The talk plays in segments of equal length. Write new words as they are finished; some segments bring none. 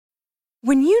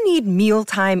When you need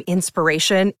mealtime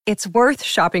inspiration, it's worth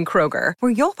shopping Kroger,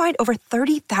 where you'll find over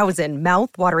 30,000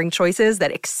 mouth-watering choices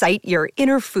that excite your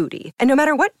inner foodie. And no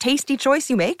matter what tasty choice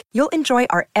you make, you'll enjoy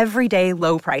our everyday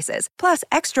low prices, plus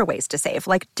extra ways to save,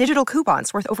 like digital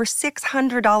coupons worth over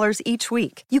 $600 each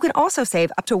week. You can also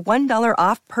save up to $1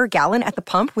 off per gallon at the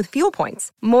pump with fuel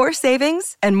points. More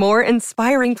savings and more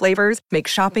inspiring flavors make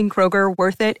shopping Kroger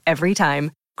worth it every time.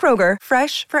 Kroger,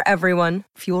 fresh for everyone.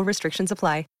 Fuel restrictions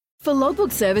apply. For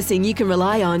logbook servicing you can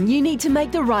rely on, you need to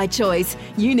make the right choice.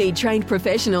 You need trained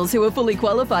professionals who are fully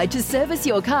qualified to service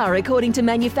your car according to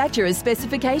manufacturer's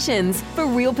specifications. For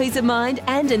real peace of mind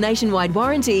and a nationwide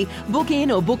warranty, book in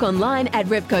or book online at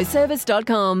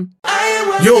repcoservice.com.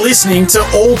 You're listening to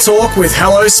All Talk with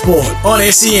Hello Sport on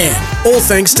SEN. All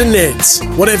thanks to Neds.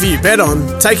 Whatever you bet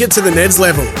on, take it to the Neds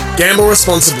level. Gamble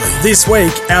responsibly. This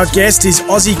week, our guest is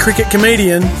Aussie cricket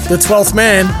comedian, the 12th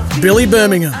man, Billy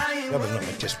Birmingham.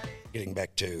 Just getting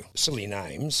back to silly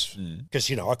names, because,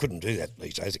 I couldn't do that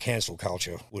these days. The cancel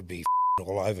culture would be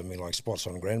all over me like spots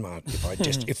on grandma if I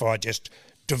just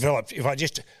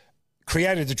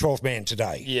created the 12th man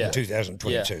today in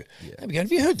 2022. Yeah. I'd be going,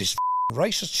 have you heard this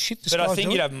racist shit this guy's I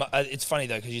think doing? you'd have, it's funny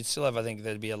though, because you'd still have, I think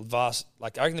there'd be a vast, I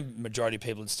reckon the majority of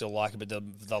people would still like it, but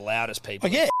the loudest people.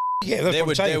 Oh, yeah. Yeah,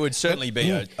 there would certainly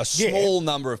be a small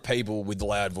number of people with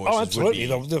loud voices. Oh,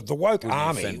 absolutely. Would the woke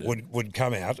army would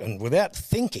come out and without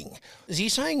thinking, is he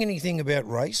saying anything about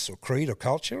race or creed or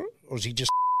culture, or is he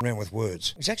just around with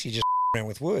words? He's actually just around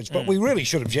with words, but we really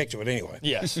should object to it anyway.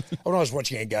 Yes. When I was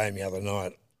watching a game the other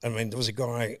night, there was a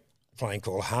guy playing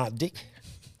called Hard Dick.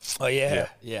 Oh, yeah.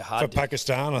 Hard For Dick.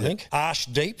 Pakistan, I think.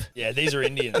 Arsh Deep. Yeah, these are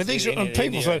Indians. But these are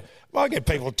people. So I get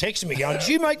people texting me going, did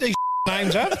you make these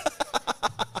names up?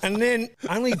 And then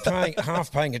only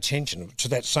half paying attention to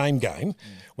that same game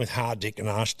with Hard Dick and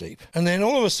Arsh Deep. And then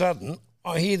all of a sudden,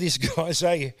 I hear this guy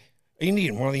say,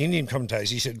 one of the Indian commentators,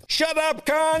 he said, "Shut up,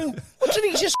 Khan." What did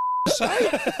he just say?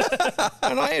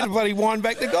 And I had to bloody wind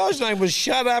back. The guy's name was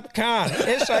Shut Up Khan.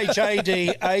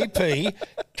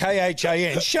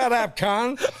 SHADAPKHAN. Shut up,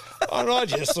 Khan. And I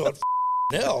just thought,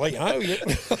 hell,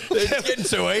 it's getting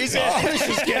too easy. This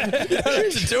is getting, you don't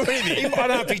have to do anything. I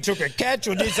don't know if he took a catch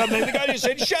or did something. The guy just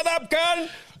said, "Shut up, Khan."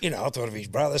 I thought of his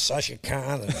brother, Sasha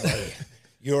Khan, and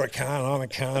you're a Khan, I'm a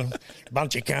Khan,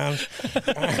 bunch of Khans.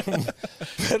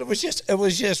 But it was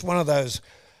just one of those.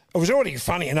 It was already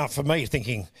funny enough for me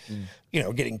thinking,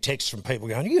 getting texts from people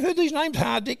going, "You heard these names,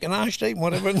 Hard Dick and Arsh Deep and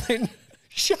whatever," and then,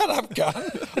 "Shut up, Khan."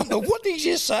 What did he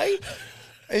just say?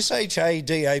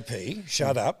 SHADAP,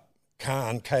 shut up.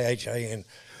 Khan, KHAN,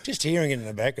 just hearing it in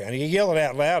the background. You yell it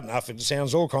out loud enough, it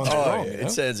sounds all kinds of wrong. Yeah, it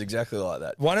sounds exactly like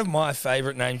that. One of my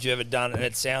favourite names you've ever done, and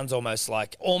it sounds almost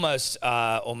like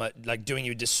doing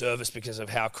you a disservice because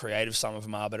of how creative some of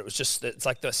them are, but it's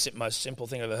like the most simple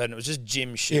thing I've ever heard, and it was just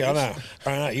Jim Shoes. Yeah,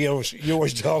 I know. You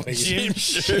always told me. Jim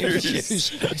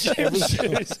Shoes. Jim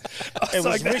Shoes. I was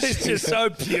like, that is just so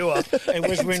pure. It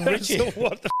was when Richie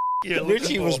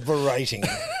was berating.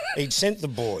 He'd sent the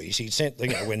boys. He'd sent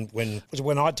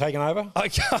when I'd taken over. I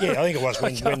think it was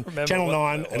when Channel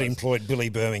 9 had employed Billy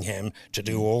Birmingham to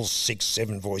do all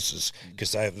 6-7 voices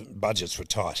because their budgets were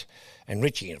tight. And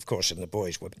Richie, of course, and the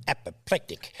boys were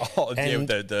apoplectic. Their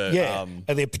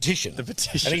petition. The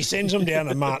petition. And he sends them down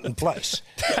to Martin Place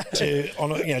to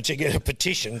get a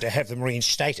petition to have them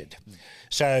reinstated.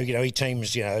 So, he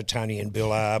teams, Tony and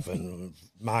Bill up and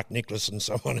Mark Nicholas and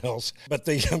someone else. But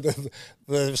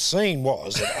the scene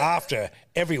was that after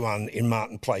everyone in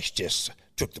Martin Place just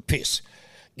took the piss,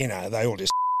 they all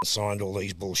just signed all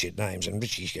these bullshit names. And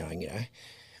Richie's going,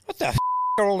 what the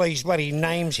are all these bloody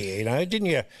names here,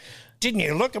 Didn't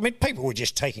you look? I mean, people were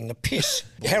just taking the piss.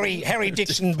 Harry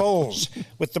Dixon Balls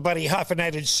with the bloody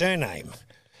hyphenated surname.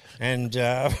 And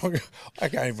I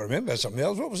can't even remember some of the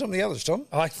others. What were some of the others, Tom?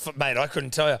 Mate, I couldn't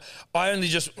tell you.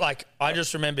 I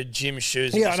just remembered Jim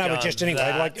Shoes. Yeah, I know, but just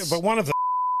anyway. But one of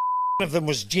them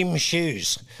was Jim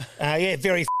Shoes.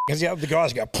 Very. Because the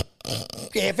guys go,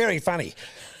 yeah, very funny.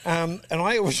 And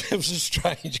it was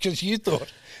strange because you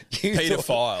thought.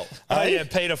 Paedophile. Oh, yeah,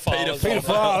 paedophile.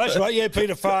 Paedophile, that's right, yeah,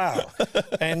 paedophile.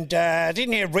 And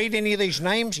didn't you read any of these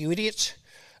names, you idiots?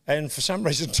 And for some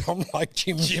reason, Tom liked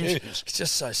Jim Shoes. It's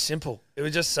just so simple. It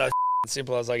was just so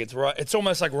simple. I was like, it's right. It's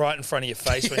almost like right in front of your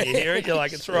face when you hear it. You're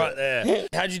like, it's right there.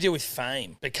 How'd you deal with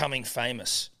fame, becoming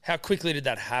famous? How quickly did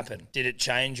that happen? Did it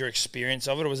change your experience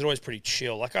of it, or was it always pretty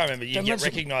chill? Like, I remember you get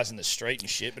recognised in the street and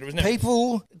shit, but it was never...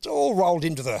 People, it's all rolled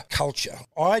into the culture.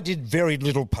 I did very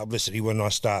little publicity when I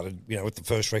started, with the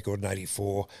first record in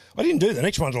 84. I didn't do the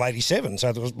next one until 87,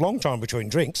 so there was a long time between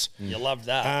drinks. You loved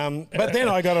that. But then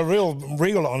I got a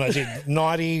real on. I did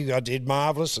 90, I did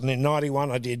Marvellous, and then 91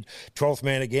 I did 12th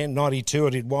Man again. 92 I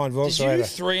did Wineville. Did you do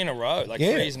 3 in a row? Like 3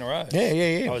 years in a row?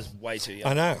 Yeah. I was way too young.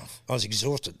 I know. I was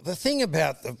exhausted. The thing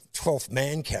about the 12th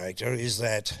Man character is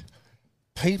that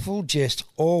people just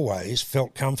always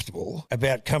felt comfortable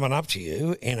about coming up to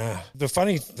you the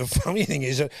funny thing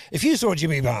is that if you saw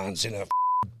Jimmy Barnes in a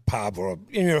pub or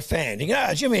you're a fan, you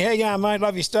go, Jimmy, how you going, mate?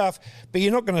 Love your stuff. But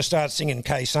you're not going to start singing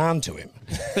K-San to him.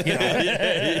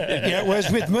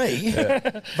 Whereas with me,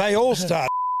 they all start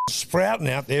sprouting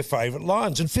out their favourite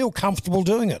lines and feel comfortable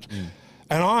doing it.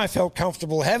 And I felt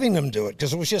comfortable having them do it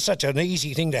because it was just such an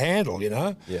easy thing to handle,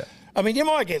 Yeah. I mean, you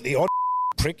might get the odd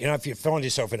prick, if you find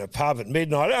yourself in a pub at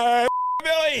midnight, oh,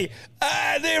 Billy,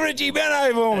 they're Richie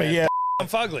Benno for me. Yeah.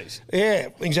 Fuglies. Yeah,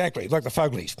 exactly, like the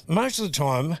Fuglies. Most of the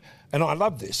time, and I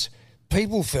love this,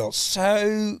 people felt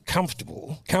so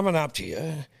comfortable coming up to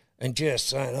you and just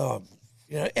saying,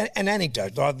 an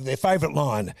anecdote, like their favourite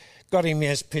line, got him,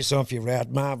 yes, piss off your route,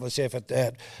 marvellous effort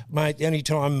that. Mate, the only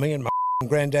time me and my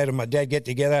granddad and my dad get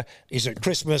together is at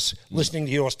Christmas listening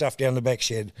to your stuff down the back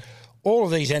shed. All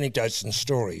of these anecdotes and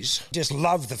stories, just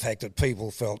love the fact that people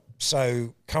felt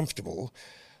so comfortable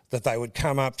that they would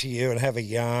come up to you and have a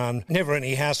yarn, never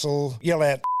any hassle, yell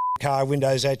out car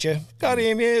windows at you. Got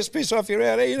him, yes, piss off your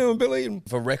out. How you doing, Billy? And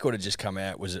if a record had just come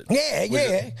out, was it?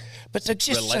 Yeah. But they're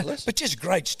just relentless? But just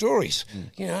great stories.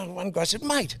 One guy said,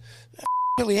 mate,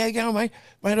 Billy, how you going, mate?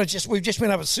 Mate, we've just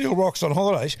been up at Seal Rocks on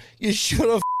holidays. You should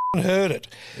have heard it.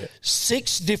 Yeah.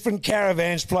 6 different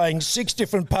caravans playing 6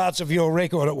 different parts of your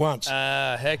record at once.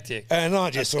 Hectic. And I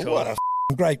just thought, what a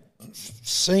great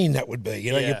scene that would be.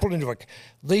 You put into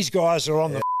these guys are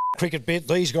on the cricket bit,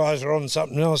 these guys are on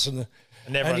something else, and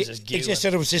everyone's just giggling. He just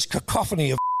said it was this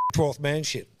cacophony of 12th Man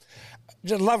shit.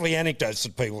 Just lovely anecdotes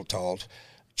that people told.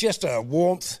 Just a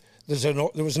warmth.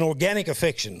 There was an organic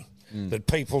affection that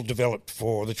people developed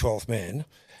for the 12th Man,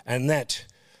 and that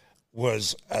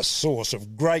was a source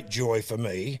of great joy for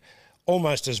me,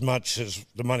 almost as much as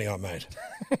the money I made.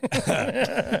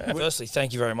 Firstly,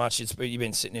 thank you very much. You've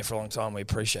been sitting here for a long time. We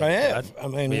appreciate it. I have.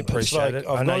 Brad. We appreciate it.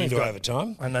 I've gone into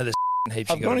overtime. I know there's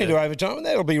heaps I've gone into overtime, and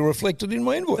that'll be reflected in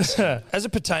my invoice. As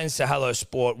it pertains to Hello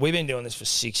Sport, we've been doing this for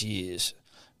 6 years,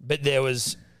 but there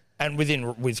was, and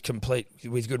with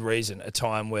good reason, a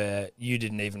time where you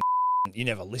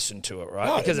never listened to it, right?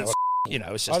 No, because it's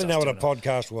just I didn't know what a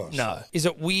podcast was. No. Is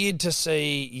it weird to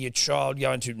see your child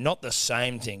go into not the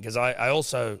same thing? Because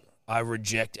I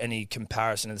reject any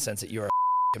comparison in the sense that you're a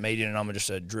comedian and I'm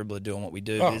just a dribbler doing what we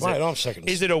do. Oh, mate, I'm second.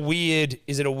 Is it a weird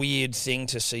thing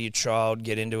to see your child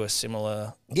get into a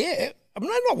similar? Yeah. I mean,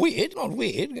 not weird. I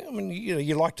mean,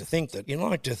 you like to think that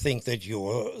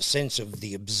your sense of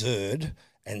the absurd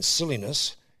and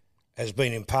silliness has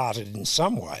been imparted in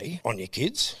some way on your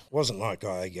kids. It wasn't like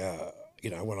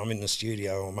when I'm in the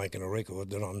studio or making a record,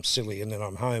 that I'm silly, and then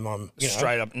I'm home, I'm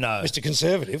straight up no, Mr.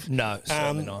 Conservative. No,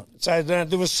 certainly not. So there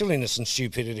was silliness and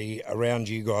stupidity around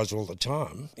you guys all the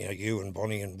time. You and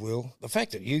Bonnie and Will. The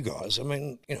fact that you guys, I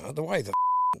mean, the way the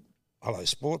Hello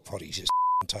Sport potty's just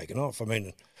taken off. I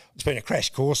mean, it's been a crash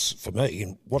course for me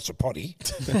in what's a potty,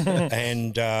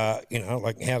 and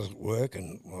like how does it work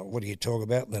and what do you talk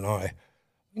about? And then I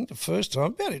think the first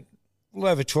time, about a little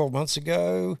over 12 months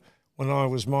ago, when I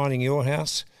was mining your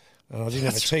house, and I didn't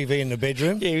have a TV in the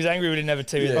bedroom. Yeah, he was angry we didn't have a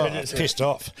TV in the bedroom. I was pissed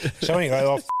off. So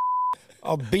anyway,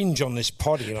 I'll binge on this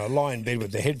potty and I lie in bed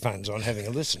with the headphones on having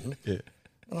a listen. Yeah.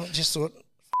 And I just thought,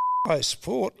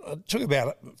 sport. It took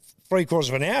about 3/4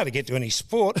 of an hour to get to any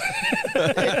sport.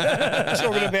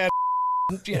 Talking about,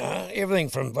 everything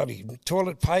from bloody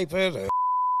toilet paper to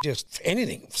just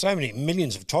anything. So many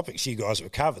millions of topics you guys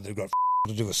have covered that have got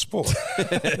to do with sport,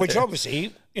 which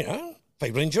obviously,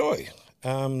 people enjoy,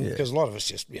 because a lot of it's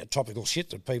just topical shit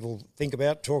that people think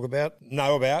about, talk about,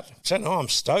 know about. So no, I'm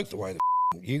stoked the way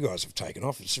you guys have taken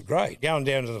off. It's great. Going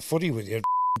down to the footy with you at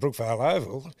Brookvale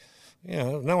Oval,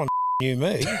 no one knew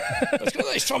me.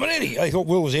 It's Tom and Eddie. They thought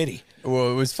Will was Eddie.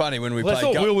 Well, it was funny when we played. I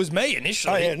thought Will was me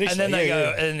initially. Oh, yeah, initially. And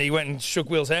then and he went and shook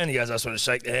Will's hand. He goes, I just want to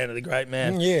shake the hand of the great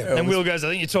man. Yeah. And Will goes, I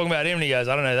think you're talking about him. And he goes,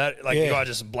 I don't know that. The guy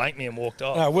just blanked me and walked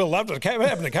off. No, Will loved it. It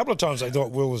happened a couple of times. They thought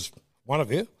Will was one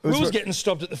of you. Will was getting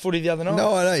stopped at the footy the other night.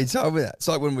 No, I know. You told me that. It's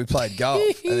like when we played golf,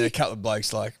 and then a couple of blokes,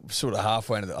 sort of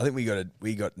halfway into I think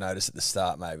we got noticed at the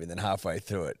start maybe, and then halfway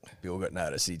through it, Bill got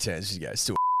noticed. He turns, he goes,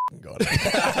 still got it.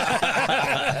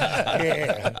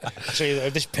 Yeah. See,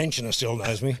 this pensioner still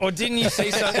knows me. Or didn't you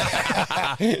see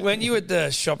something? When you were at the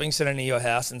shopping centre near your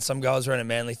house and some guy was wearing a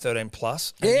Manly 13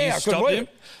 plus, and Yeah, you I couldn't stopped believe him it.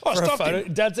 I for a stopped photo.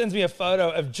 him. Dad sends me a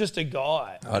photo of just a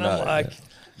guy. And I'm like,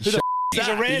 who the He's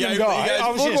a random guy. He goes, I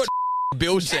was "Look just... what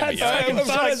Bill sent me." That's fucking it was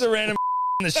fun like- as a random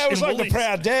That was like the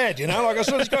proud dad, you know. Like I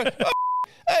saw this guy,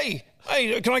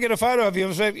 hey, can I get a photo of you?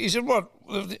 He said, what?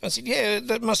 I said, yeah,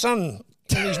 my son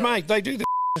and his mate, they do the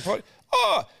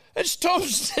Oh, it's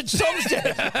Tom's dad.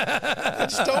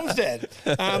 It's Tom's dad.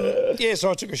 So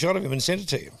I took a shot of him and sent it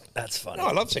to you. That's funny. No,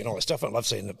 I love seeing all this stuff. I love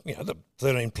seeing the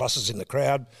 13 pluses in the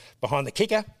crowd behind the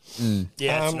kicker.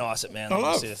 Yeah, it's nice at Manly. I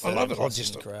love to see the it. 13 I love it. plus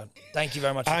in the crowd. Thank you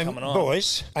very much for coming on.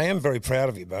 Boys, I am very proud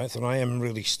of you both, and I am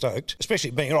really stoked,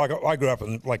 especially being, I grew up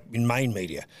in main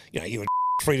media. You know, you were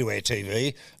free-to-air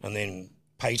TV, and then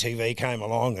pay TV came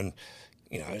along, and,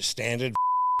 standard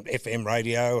FM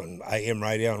radio and AM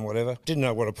radio and whatever. Didn't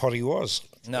know what a potty was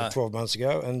 12 months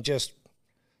ago, and just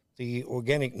the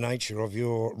organic nature of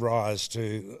your rise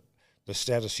to the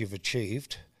status you've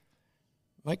achieved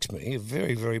makes me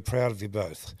very, very proud of you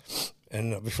both.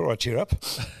 And before I tear up,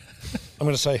 I'm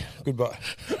going to say goodbye.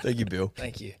 Thank you, Bill.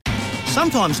 Thank you.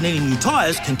 Sometimes needing new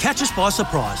tyres can catch us by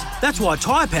surprise. That's why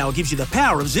Tyre Power gives you the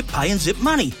power of Zip Pay and Zip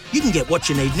Money. You can get what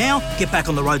you need now, get back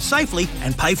on the road safely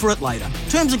and pay for it later.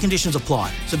 Terms and conditions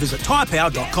apply. So visit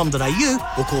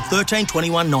tyrepower.com.au or call 13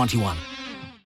 21 91.